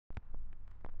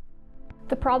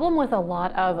The problem with a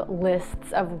lot of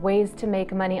lists of ways to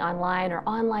make money online or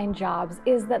online jobs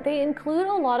is that they include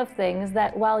a lot of things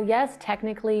that, while yes,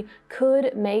 technically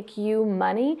could make you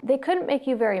money, they couldn't make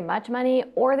you very much money,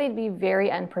 or they'd be very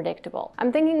unpredictable.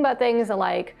 I'm thinking about things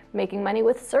like making money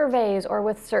with surveys or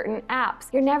with certain apps.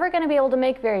 You're never going to be able to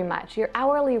make very much. Your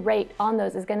hourly rate on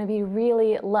those is going to be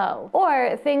really low.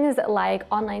 Or things like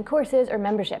online courses or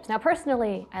memberships. Now,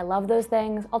 personally, I love those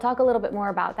things. I'll talk a little bit more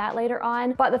about that later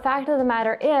on. But the fact of the matter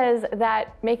is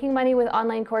that making money with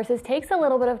online courses takes a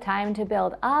little bit of time to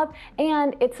build up,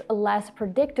 and it's less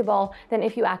predictable than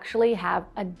if you actually have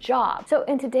a job. So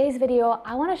in today's video,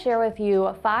 I want to share with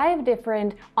you 5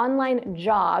 different online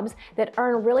jobs that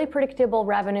earn really predictable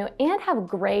revenue and have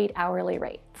great hourly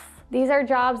rates. These are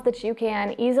jobs that you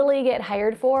can easily get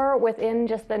hired for within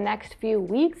just the next few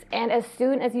weeks, and as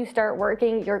soon as you start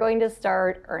working, you're going to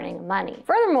start earning money.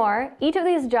 Furthermore, each of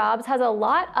these jobs has a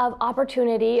lot of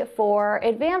opportunity for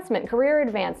advancement, career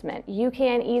advancement. You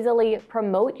can easily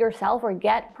promote yourself or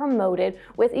get promoted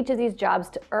with each of these jobs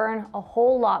to earn a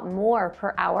whole lot more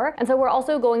per hour. And so we're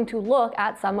also going to look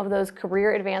at some of those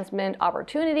career advancement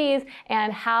opportunities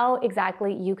and how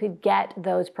exactly you could get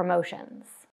those promotions.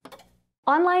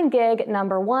 Online gig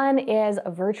number 1 is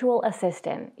a virtual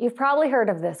assistant. You've probably heard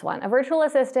of this one. A virtual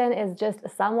assistant is just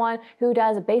someone who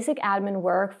does basic admin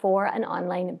work for an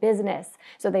online business.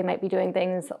 So they might be doing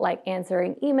things like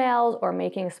answering emails or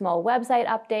making small website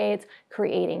updates,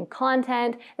 creating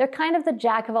content. They're kind of the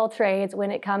jack of all trades when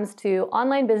it comes to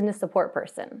online business support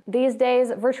person. These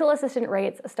days, virtual assistant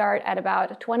rates start at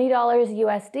about $20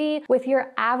 USD, with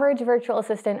your average virtual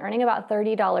assistant earning about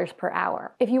 $30 per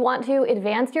hour. If you want to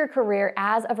advance your career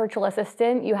as a virtual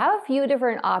assistant, you have a few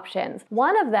different options.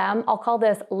 One of them, I'll call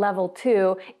this level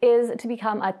 2, is to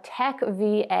become a tech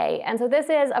VA. And so this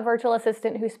is a virtual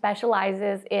assistant who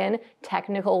specializes in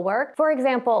technical work. For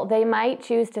example, they might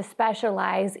choose to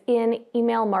specialize in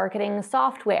email marketing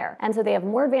software. And so they have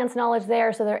more advanced knowledge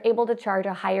there, so they're able to charge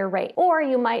a higher rate. Or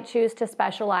you might choose to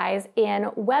specialize in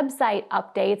website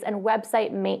updates and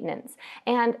website maintenance.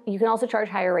 And you can also charge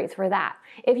higher rates for that.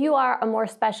 If you are a more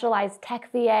specialized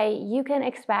tech VA, you can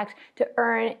expect to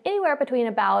earn anywhere between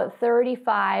about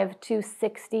 $35 to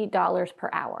 $60 per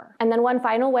hour. And then one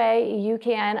final way you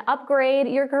can upgrade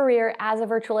your career as a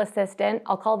virtual assistant,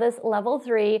 I'll call this level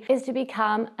 3, is to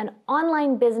become an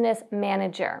online business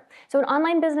manager. So an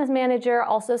online business manager,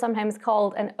 also sometimes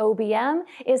called an OBM,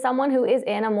 is someone who is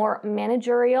in a more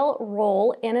managerial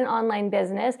role in an online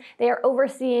business. They are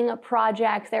overseeing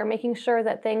projects, they're making sure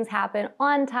that things happen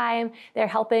on time, they're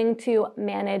helping to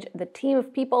manage the team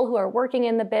of people who are working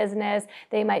in the business.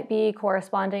 They might be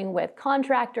corresponding with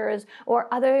contractors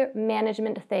or other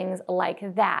management things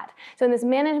like that. So in this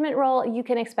management role, you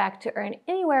can expect to earn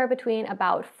anywhere between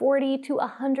about $40 to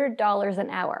 $100 an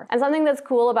hour. And something that's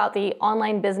cool about the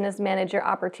online business manager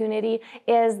opportunity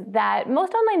is that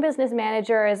most online business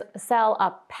managers sell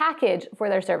a package for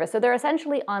their service. So they're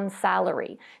essentially on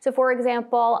salary. So for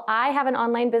example, I have an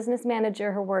online business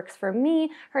manager who works for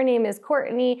me. Her name is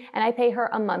Courtney, and I pay her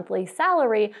a monthly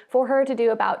salary for her to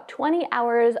do about 20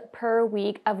 hours per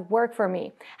week of work for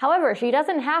me. However, she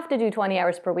doesn't have to do 20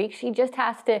 hours per week. She just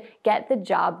has to get the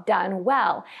job done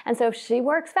well. And so if she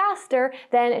works faster,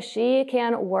 then she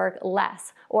can work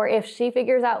less. Or if she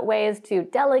figures out ways to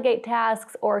delegate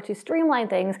tasks or to streamline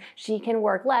things, she can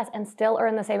work less and still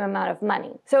earn the same amount of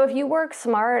money. So if you work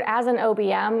smart as an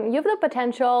OBM, you have the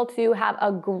potential to have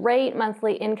a great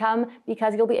monthly income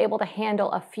because you'll be able to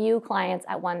handle a few clients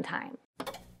at one time.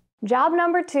 Job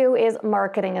number 2 is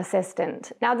marketing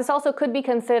assistant. Now, this also could be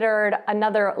considered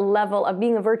another level of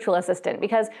being a virtual assistant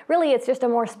because really it's just a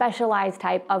more specialized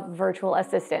type of virtual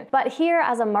assistant. But here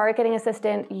as a marketing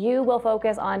assistant, you will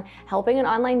focus on helping an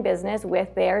online business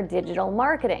with their digital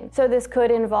marketing. So this could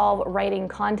involve writing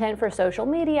content for social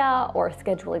media or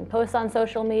scheduling posts on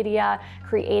social media,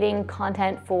 creating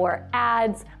content for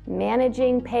ads,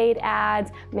 managing paid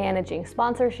ads, managing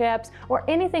sponsorships, or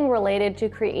anything related to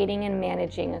creating and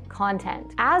managing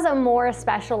content. As a more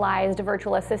specialized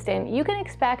virtual assistant, you can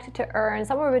expect to earn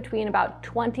somewhere between about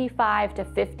 $25 to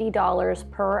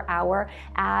 $50 per hour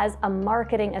as a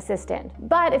marketing assistant.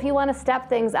 But if you want to step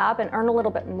things up and earn a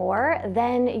little bit more,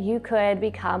 then you could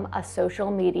become a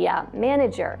social media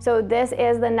manager. So this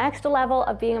is the next level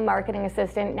of being a marketing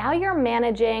assistant. Now you're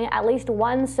managing at least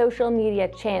one social media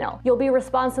channel. You'll be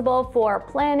responsible for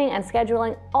planning and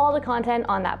scheduling all the content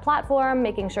on that platform,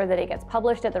 making sure that it gets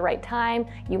published at the right time.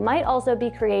 You might also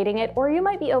be creating it, or you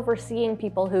might be overseeing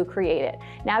people who create it.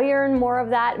 Now you're in more of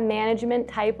that management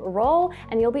type role,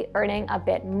 and you'll be earning a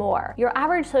bit more. Your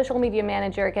average social media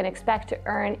manager can expect to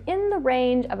earn in the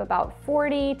range of about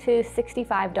 $40 to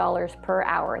 $65 per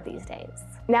hour these days.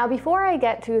 Now, before I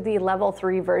get to the level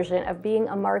 3 version of being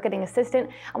a marketing assistant,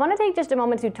 I want to take just a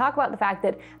moment to talk about the fact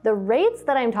that the rates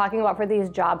that I'm talking about for these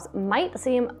jobs might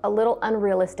seem a little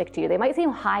unrealistic to you. They might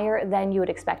seem higher than you would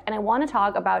expect. And I want to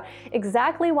talk about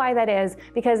exactly why that is,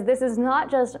 because this is not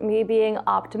just me being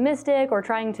optimistic or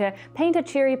trying to paint a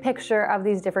cheery picture of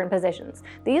these different positions.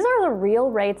 These are the real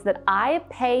rates that I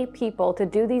pay people to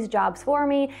do these jobs for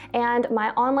me, and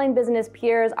my online business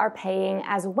peers are paying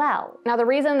as well. Now, the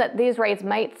reason that these rates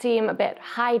might seem a bit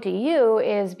high to you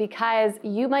is because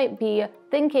you might be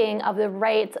thinking of the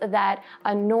rates that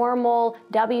a normal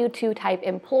W-2 type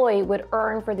employee would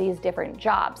earn for these different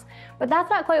jobs. But that's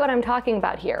not quite what I'm talking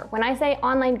about here. When I say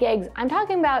online gigs, I'm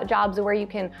talking about jobs where you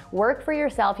can work for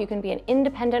yourself, you can be an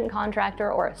independent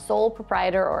contractor or a sole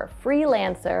proprietor or a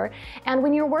freelancer. And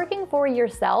when you're working for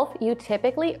yourself, you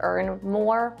typically earn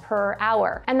more per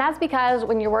hour. And that's because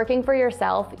when you're working for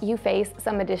yourself, you face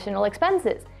some additional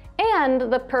expenses.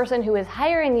 And the person who is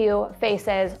hiring you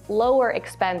faces lower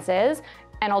expenses,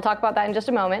 and I'll talk about that in just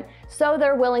a moment, so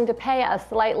they're willing to pay a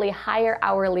slightly higher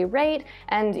hourly rate,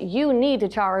 and you need to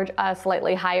charge a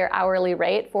slightly higher hourly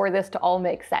rate for this to all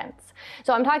make sense.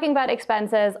 So I'm talking about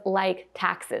expenses like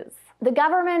taxes. The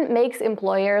government makes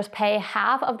employers pay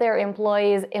half of their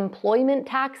employees' employment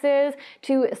taxes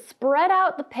to spread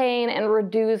out the pain and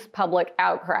reduce public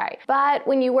outcry. But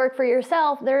when you work for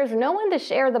yourself, there's no one to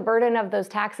share the burden of those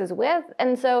taxes with,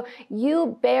 and so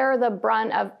you bear the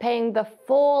brunt of paying the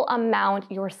full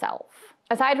amount yourself.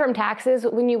 Aside from taxes,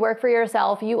 when you work for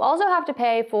yourself, you also have to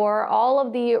pay for all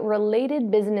of the related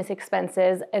business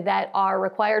expenses that are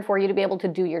required for you to be able to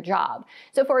do your job.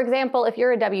 So for example, if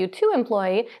you're a W-2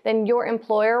 employee, then your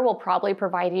employer will probably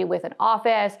provide you with an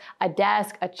office, a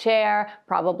desk, a chair,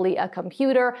 probably a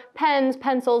computer, pens,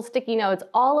 pencils, sticky notes,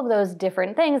 all of those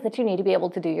different things that you need to be able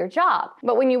to do your job.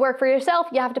 But when you work for yourself,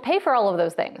 you have to pay for all of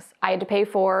those things. I had to pay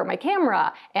for my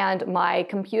camera and my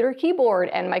computer keyboard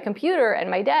and my computer and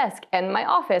my desk and my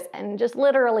office and just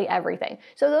literally everything.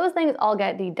 So those things all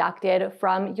get deducted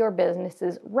from your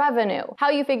business's revenue. How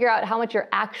you figure out how much you're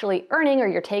actually earning, or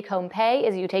your take-home pay,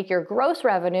 is you take your gross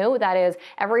revenue, that is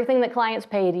everything that clients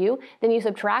paid you, then you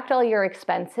subtract all your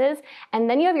expenses, and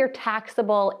then you have your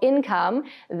taxable income,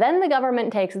 then the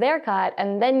government takes their cut,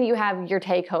 and then you have your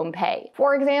take-home pay.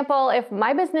 For example, if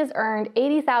my business earned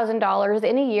 $80,000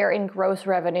 in a year in gross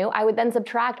revenue, I would then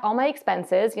subtract all my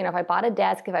expenses, if I bought a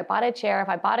desk, if I bought a chair, if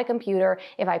I bought a computer,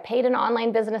 if I paid an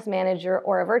online business manager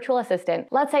or a virtual assistant.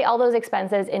 Let's say all those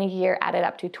expenses in a year added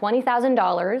up to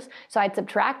 $20,000. So I'd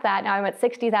subtract that. Now I'm at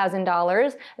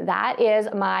 $60,000. That is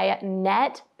my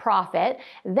net profit.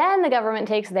 Then the government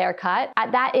takes their cut.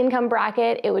 At that income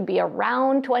bracket, it would be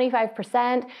around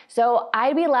 25%. So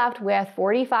I'd be left with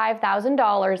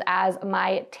 $45,000 as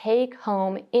my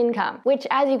take-home income, which,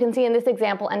 as you can see in this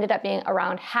example, ended up being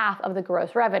around half of the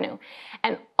gross revenue.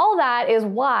 And all that is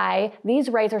why these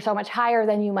rates are so much higher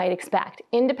than you might expect.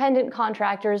 Independent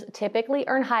contractors typically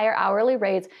earn higher hourly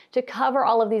rates to cover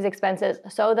all of these expenses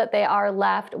so that they are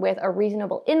left with a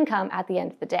reasonable income at the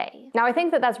end of the day. Now, I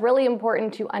think that that's really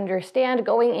important to understand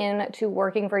going into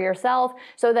working for yourself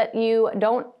so that you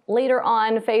don't later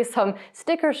on face some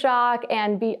sticker shock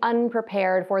and be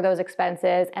unprepared for those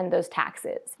expenses and those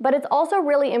taxes. But it's also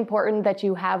really important that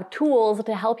you have tools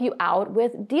to help you out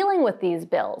with dealing with these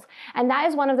bills. And that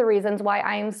is one of the reasons why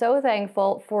I am so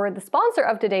thankful for the sponsor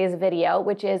of today's video,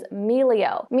 which is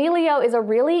Melio. Melio is a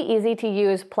really easy to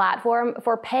use platform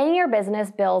for paying your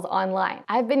business bills online.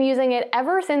 I've been using it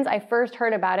ever since I first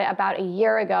heard about it about a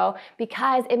year ago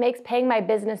because it makes paying my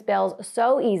business bills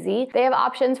so easy. They have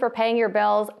options for paying your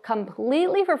bills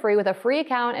completely for free with a free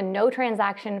account and no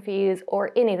transaction fees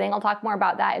or anything. I'll talk more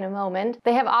about that in a moment.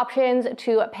 They have options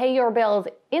to pay your bills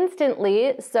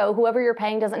instantly, so whoever you're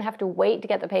paying doesn't have to wait to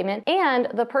get the payment. And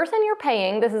the person you're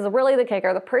paying, this is really the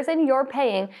kicker, the person you're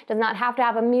paying does not have to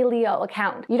have a Melio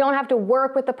account. You don't have to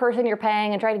work with the person you're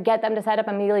paying and try to get them to set up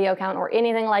a Melio account or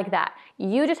anything like that.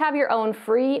 You just have your own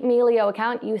free Melio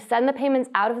account, you send the payments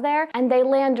out of there, and they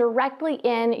land directly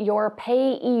in your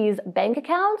payee's bank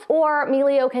accounts, or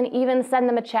Melio can even send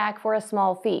them a check for a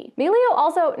small fee. Melio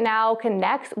also now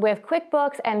connects with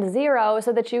QuickBooks and Xero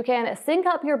so that you can sync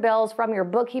up your bills from your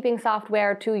bookkeeping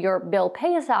software to your bill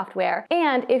pay software.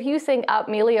 And if you sync up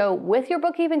Melio with your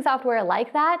bookkeeping software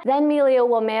like that, then Melio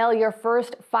will mail your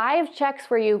first 5 checks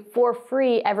for you for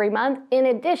free every month, in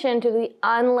addition to the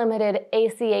unlimited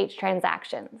ACH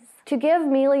transactions. To give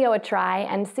Melio a try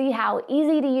and see how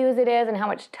easy to use it is and how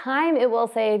much time it will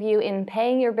save you in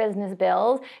paying your business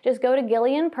bills, just go to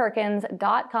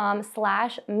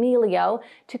GillianPerkins.com/Melio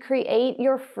to create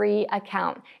your free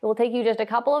account. It will take you just a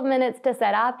couple of minutes to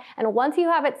set up, and once you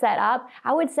have it set up,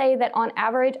 I would say that on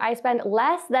average I spend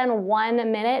less than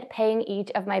 1 minute paying each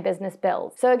of my business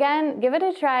bills. So again, give it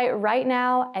a try right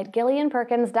now at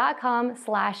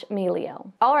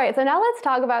GillianPerkins.com/Melio. All right, so now let's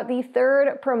talk about the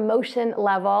third promotion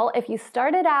level. If you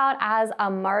started out as a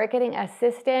marketing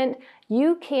assistant,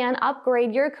 you can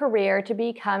upgrade your career to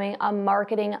becoming a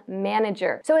marketing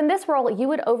manager. So in this role, you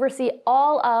would oversee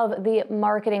all of the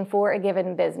marketing for a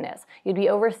given business. You'd be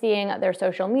overseeing their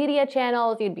social media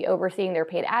channels, you'd be overseeing their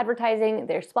paid advertising,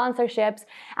 their sponsorships.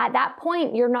 At that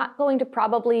point, you're not going to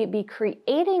probably be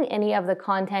creating any of the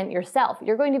content yourself.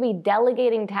 You're going to be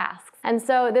delegating tasks. And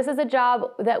so this is a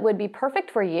job that would be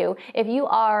perfect for you if you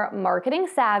are marketing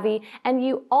savvy and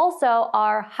you also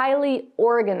are highly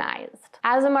organized.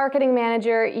 As a marketing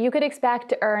manager, you could expect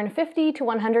to earn $50 to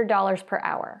 $100 per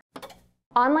hour.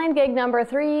 Online gig number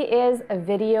 3 is a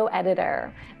video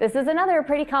editor. This is another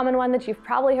pretty common one that you've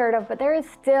probably heard of, but there is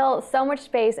still so much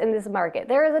space in this market.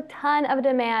 There is a ton of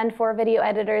demand for video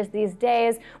editors these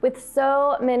days, with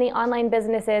so many online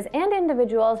businesses and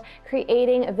individuals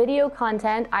creating video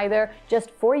content either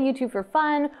just for YouTube for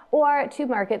fun or to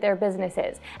market their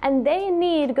businesses. And they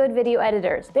need good video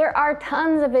editors. There are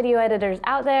tons of video editors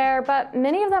out there, but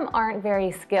many of them aren't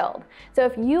very skilled. So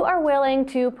if you are willing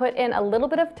to put in a little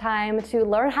bit of time to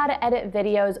learn how to edit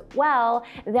videos well,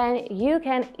 then you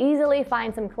can easily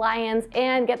find some clients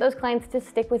and get those clients to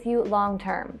stick with you long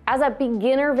term. As a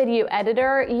beginner video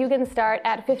editor, you can start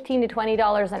at $15 to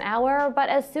 $20 an hour, but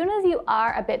as soon as you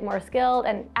are a bit more skilled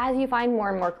and as you find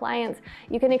more and more clients,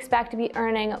 you can expect to be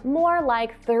earning more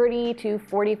like $30 to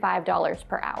 $45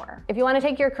 per hour. If you want to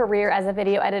take your career as a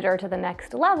video editor to the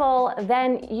next level,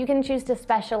 then you can choose to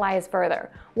specialize further.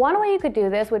 One way you could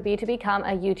do this would be to become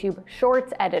a YouTube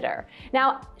Shorts editor.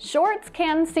 Now, shorts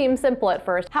can seem simple at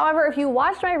first. However, if you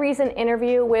watched my recent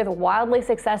interview with wildly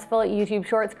successful YouTube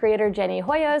Shorts creator Jenny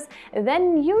Hoyos,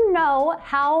 then you know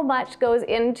how much goes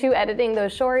into editing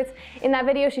those shorts. In that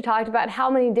video, she talked about how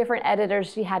many different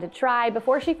editors she had to try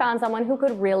before she found someone who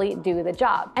could really do the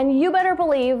job. And you better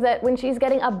believe that when she's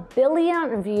getting 1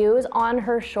 billion views on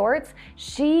her shorts,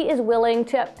 she is willing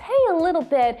to pay a little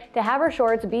bit to have her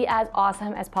shorts be as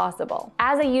awesome as possible.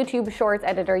 As a YouTube Shorts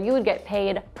editor, you would get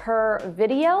paid per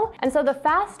video, and so the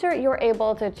faster you're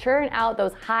able to churn out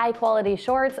those high quality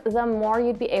shorts, the more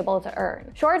you'd be able to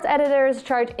earn. Shorts editors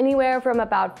charge anywhere from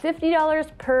about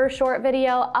 $50 per short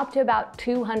video up to about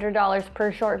 $200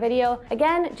 per short video,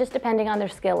 again, just depending on their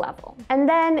skill level. And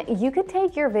then you could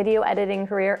take your video editing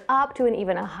career up to an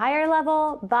even higher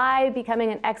level by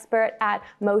becoming an expert at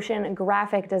motion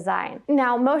graphic design.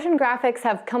 Now, motion graphics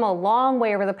have come a long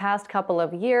way over the past couple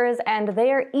of years, and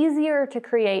they are easier to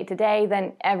create today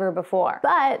than ever before.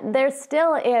 But there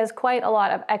still is quite a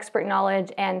lot of expert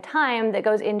knowledge and time that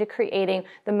goes into creating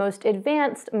the most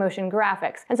advanced motion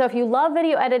graphics. And so if you love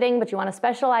video editing, but you want to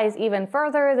specialize even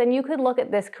further, then you could look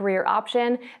at this career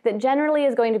option that generally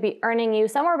is going to be earning you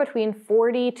somewhere between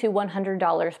 $40 to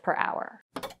 $100 per hour.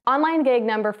 Online gig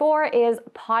number 4 is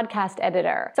podcast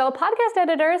editor. So a podcast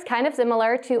editor is kind of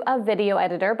similar to a video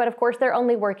editor, but of course they're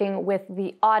only working with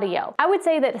the audio. I would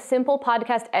say that simple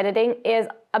podcast editing is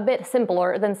a bit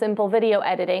simpler than simple video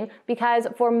editing because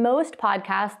for most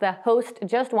podcasts, the host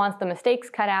just wants the mistakes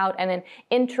cut out and an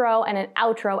intro and an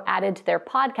outro added to their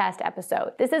podcast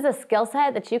episode. This is a skill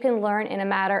set that you can learn in a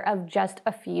matter of just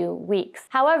a few weeks.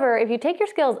 However, if you take your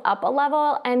skills up a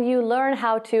level and you learn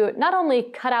how to not only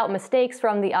cut out mistakes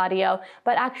from the audio,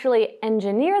 but actually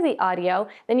engineer the audio,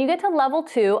 then you get to level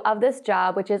 2 of this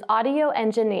job, which is audio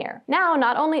engineer. Now,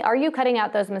 not only are you cutting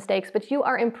out those mistakes, but you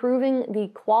are improving the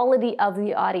quality of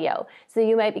the audio. So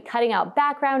you might be cutting out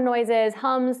background noises,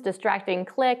 hums, distracting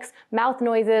clicks, mouth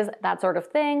noises, that sort of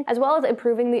thing, as well as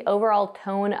improving the overall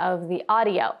tone of the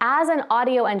audio. As an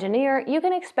audio engineer, you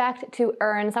can expect to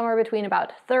earn somewhere between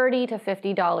about $30 to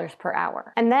 $50 per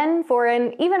hour. And then for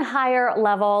an even higher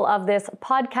level of this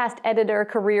podcast editor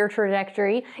career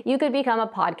trajectory, you could become a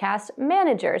podcast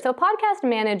manager. So podcast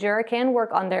manager can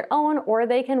work on their own or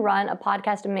they can run a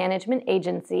podcast management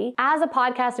agency. As a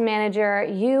podcast manager,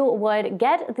 you would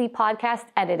get the podcast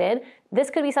edited, This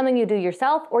could be something you do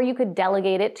yourself, or you could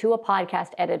delegate it to a podcast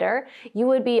editor. You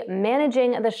would be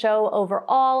managing the show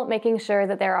overall, making sure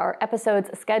that there are episodes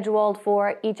scheduled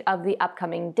for each of the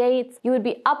upcoming dates. You would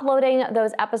be uploading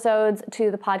those episodes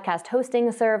to the podcast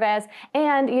hosting service,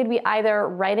 and you'd be either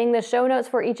writing the show notes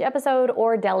for each episode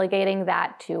or delegating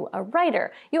that to a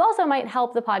writer. You also might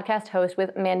help the podcast host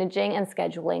with managing and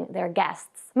scheduling their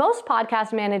guests. Most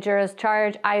podcast managers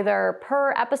charge either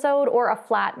per episode or a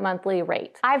flat monthly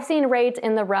rate. I've seen rates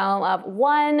in the realm of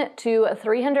 $100 to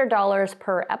 $300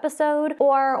 per episode,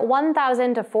 or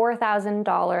 $1,000 to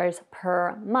 $4,000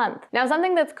 per month. Now,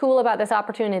 something that's cool about this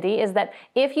opportunity is that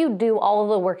if you do all of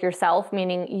the work yourself,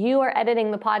 meaning you are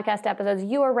editing the podcast episodes,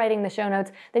 you are writing the show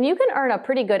notes, then you can earn a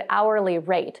pretty good hourly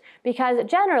rate, because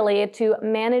generally to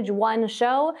manage one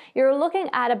show, you're looking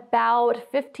at about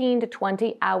 15 to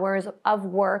 20 hours of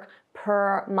work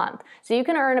per month. So you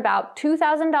can earn about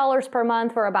 $2,000 per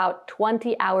month for about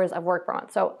 20 hours of work per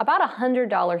month. So about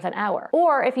 $100 an hour.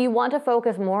 Or if you want to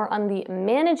focus more on the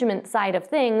management side of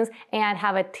things and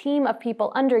have a team of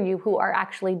people under you who are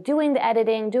actually doing the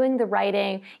editing, doing the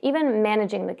writing, even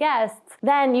managing the guests,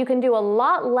 then you can do a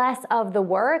lot less of the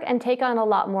work and take on a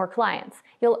lot more clients.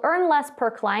 You'll earn less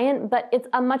per client, but it's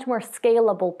a much more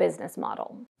scalable business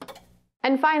model.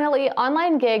 And finally,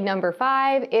 online gig number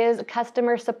 5 is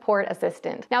customer support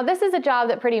assistant. Now, this is a job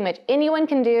that pretty much anyone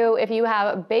can do if you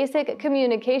have basic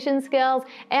communication skills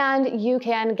and you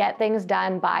can get things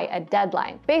done by a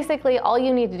deadline. Basically, all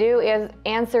you need to do is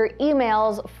answer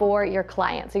emails for your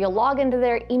client. So you'll log into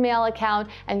their email account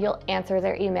and you'll answer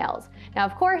their emails. Now,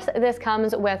 of course, this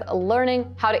comes with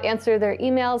learning how to answer their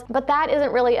emails, but that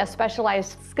isn't really a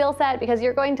specialized skill set because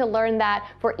you're going to learn that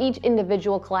for each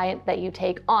individual client that you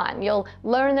take on. You'll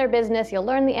learn their business, you'll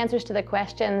learn the answers to the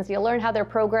questions, you'll learn how their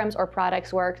programs or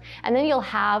products work, and then you'll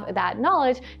have that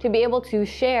knowledge to be able to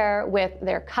share with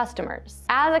their customers.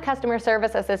 As a customer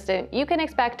service assistant, you can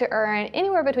expect to earn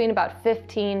anywhere between about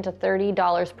 $15 to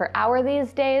 $30 per hour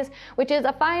these days, which is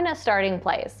a fine starting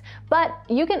place. But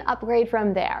you can upgrade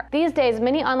from there. These days,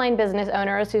 many online business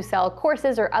owners who sell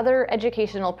courses or other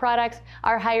educational products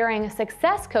are hiring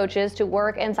success coaches to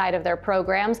work inside of their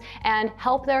programs and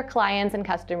help their clients and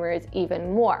customers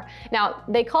even more. Now,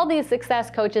 they call these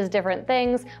success coaches different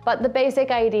things, but the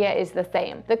basic idea is the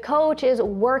same. The coach is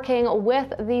working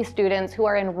with the students who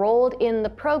are enrolled in the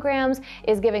programs,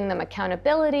 is giving them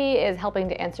accountability, is helping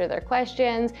to answer their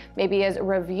questions, maybe is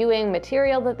reviewing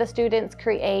material that the students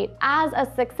create. As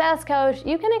a success coach,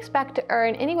 you can expect to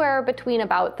earn anywhere between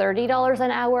about $30 an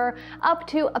hour up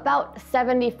to about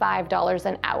 $75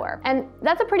 an hour. And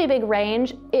that's a pretty big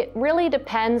range. It really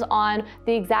depends on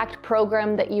the exact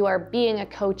program that you are being a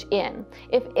coach in.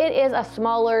 If it is a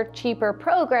smaller, cheaper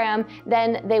program,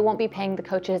 then they won't be paying the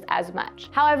coaches as much.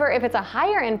 However, if it's a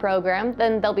higher end program,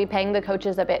 then they'll be paying the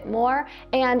coaches a bit more,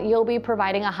 and you'll be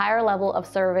providing a higher level of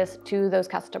service to those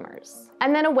customers.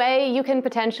 And then a way you can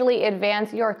potentially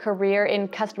advance your career in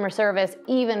customer service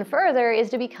even further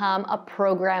is to become a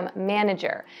program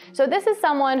manager. So this is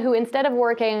someone who, instead of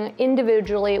working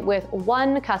individually with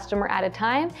one customer at a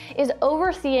time, is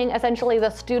overseeing essentially the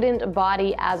student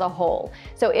body as a whole.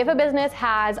 So if a business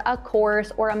has a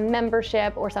course or a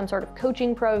membership or some sort of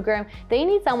coaching program, they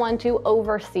need someone to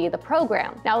oversee the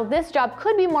program. Now, this job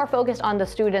could be more focused on the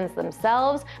students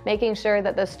themselves, making sure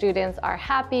that the students are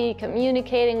happy,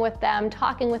 communicating with them,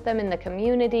 talking with them in the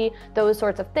community, those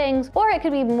sorts of things. Or it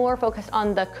could be more focused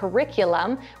on the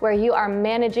curriculum, where you are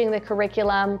managing the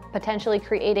curriculum, potentially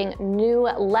creating new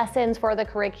lessons for the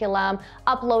curriculum,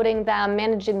 uploading them,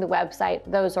 managing the website,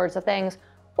 those sorts of things.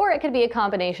 Or it could be a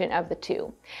combination of the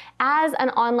two. As an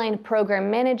online program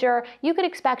manager, you could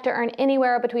expect to earn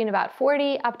anywhere between about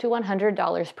 $40 up to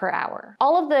 $100 per hour.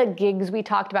 All of the gigs we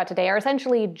talked about today are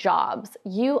essentially jobs.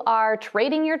 You are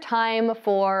trading your time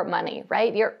for money,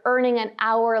 right? You're earning an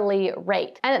hourly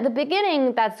rate. And at the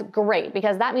beginning, that's great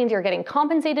because that means you're getting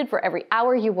compensated for every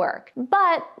hour you work.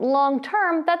 But long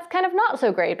term, that's kind of not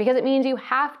so great because it means you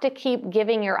have to keep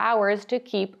giving your hours to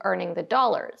keep earning the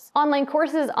dollars. Online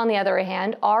courses, on the other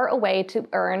hand, are a way to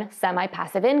earn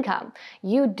semi-passive income.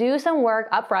 You do some work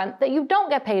upfront that you don't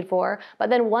get paid for,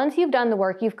 but then once you've done the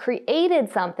work, you've created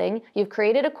something, you've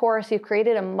created a course, you've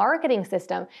created a marketing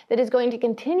system that is going to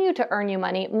continue to earn you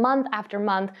money month after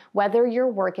month, whether you're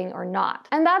working or not.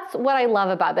 And that's what I love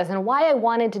about this and why I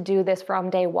wanted to do this from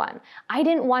day one. I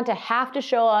didn't want to have to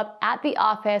show up at the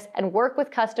office and work with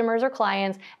customers or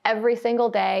clients every single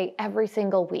day, every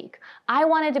single week. I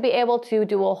wanted to be able to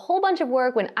do a whole bunch of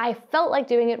work when I felt like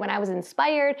doing it when I was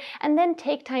inspired, and then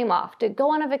take time off to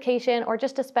go on a vacation or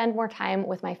just to spend more time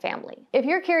with my family. If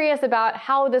you're curious about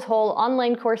how this whole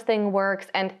online course thing works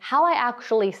and how I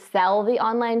actually sell the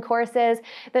online courses,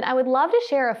 then I would love to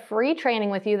share a free training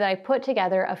with you that I put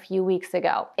together a few weeks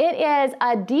ago. It is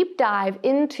a deep dive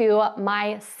into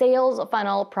my sales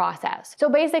funnel process. So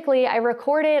basically, I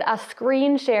recorded a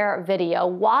screen share video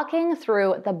walking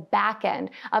through the back end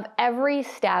of every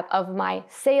step of my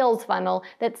sales funnel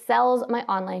that sells my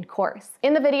online course.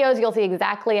 In the videos, you'll see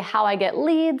exactly how I get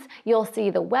leads, you'll see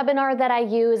the webinar that I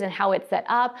use and how it's set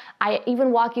up. I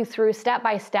even walk you through step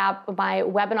by step my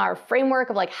webinar framework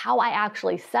of like how I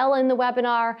actually sell in the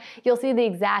webinar. You'll see the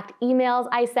exact emails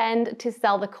I send to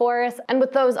sell the course. And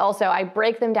with those also, I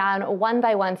break them down one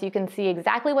by one so you can see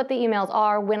exactly what the emails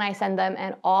are, when I send them,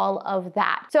 and all of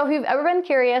that. So if you've ever been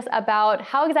curious about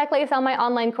how exactly I sell my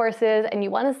online courses and you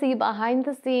want to see behind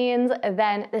the scenes,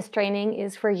 then this training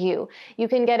is for you. You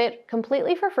can get it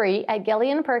completely for free at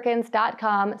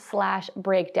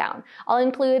gillianperkins.com/breakdown. I'll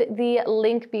include the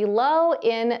link below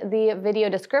in the video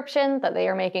description that they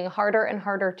are making harder and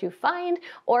harder to find,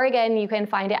 or again, you can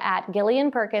find it at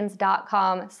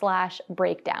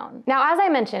gillianperkins.com/breakdown. Now, as I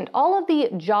mentioned, all of the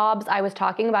jobs I was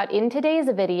talking about in today's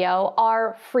video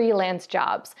are freelance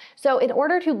jobs. So in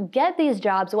order to get these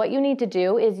jobs, what you need to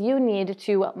do is you need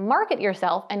to market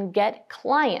yourself and get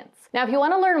clients. Now, if you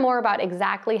want to learn more about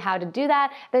exactly how to do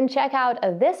that, then check out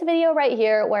this video right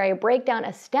here where I break down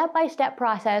a step-by-step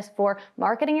process for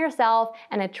marketing yourself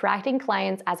and attracting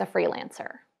clients as a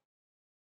freelancer.